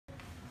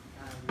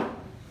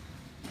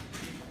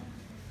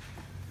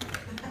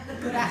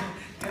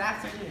Good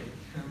afternoon.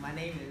 My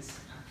name is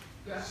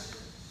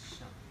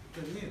Sean.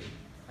 Good noon.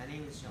 My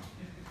name is Sean.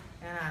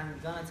 And I'm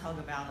gonna talk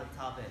about the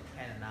topic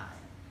Cat and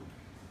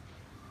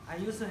I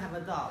used to have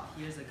a dog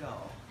years ago.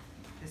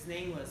 His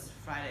name was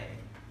Friday.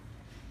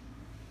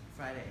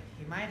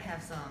 He might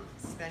have some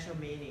special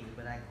meaning,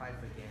 but I quite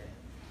forget it.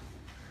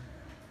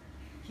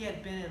 He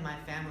had been in my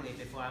family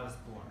before I was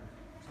born,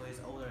 so he's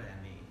older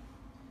than me,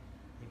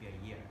 maybe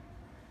a year.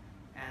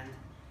 And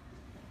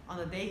on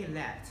the day he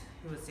left,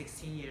 he was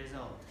 16 years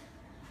old.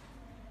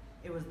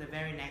 It was the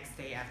very next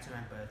day after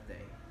my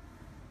birthday.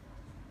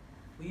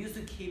 We used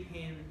to keep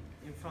him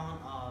in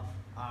front of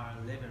our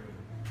living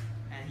room,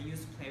 and he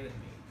used to play with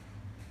me.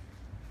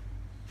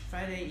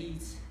 Friday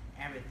eats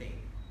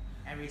everything,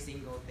 every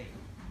single thing.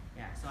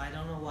 Yeah, so I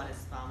don't know what his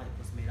stomach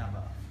was made up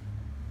of.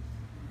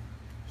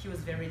 He was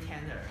very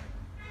tender.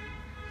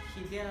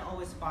 He didn't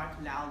always bark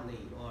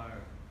loudly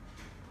or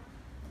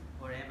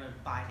ever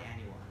bite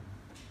anyone.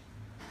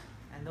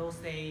 And those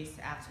days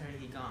after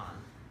he's gone,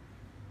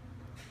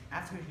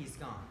 I've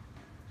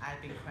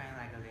been crying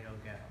like a little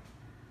girl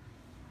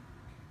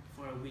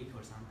for a week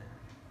or something.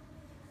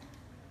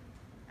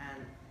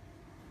 And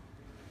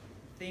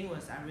the thing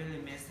was, I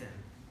really miss him,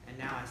 and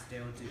now I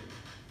still do.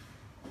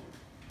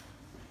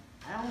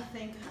 I don't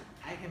think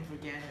I can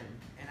forget him,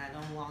 and I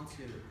don't want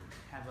to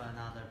have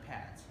another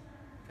pet,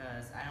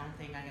 because I don't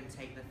think I can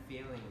take the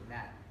feeling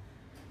that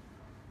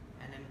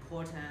an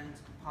important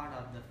part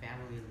of the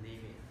family is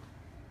leaving.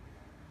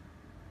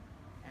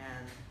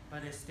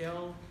 But it's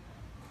still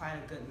quite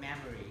a good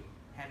memory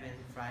having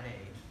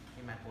Friday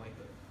in my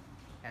boyhood.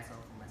 That's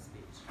all for my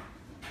speech.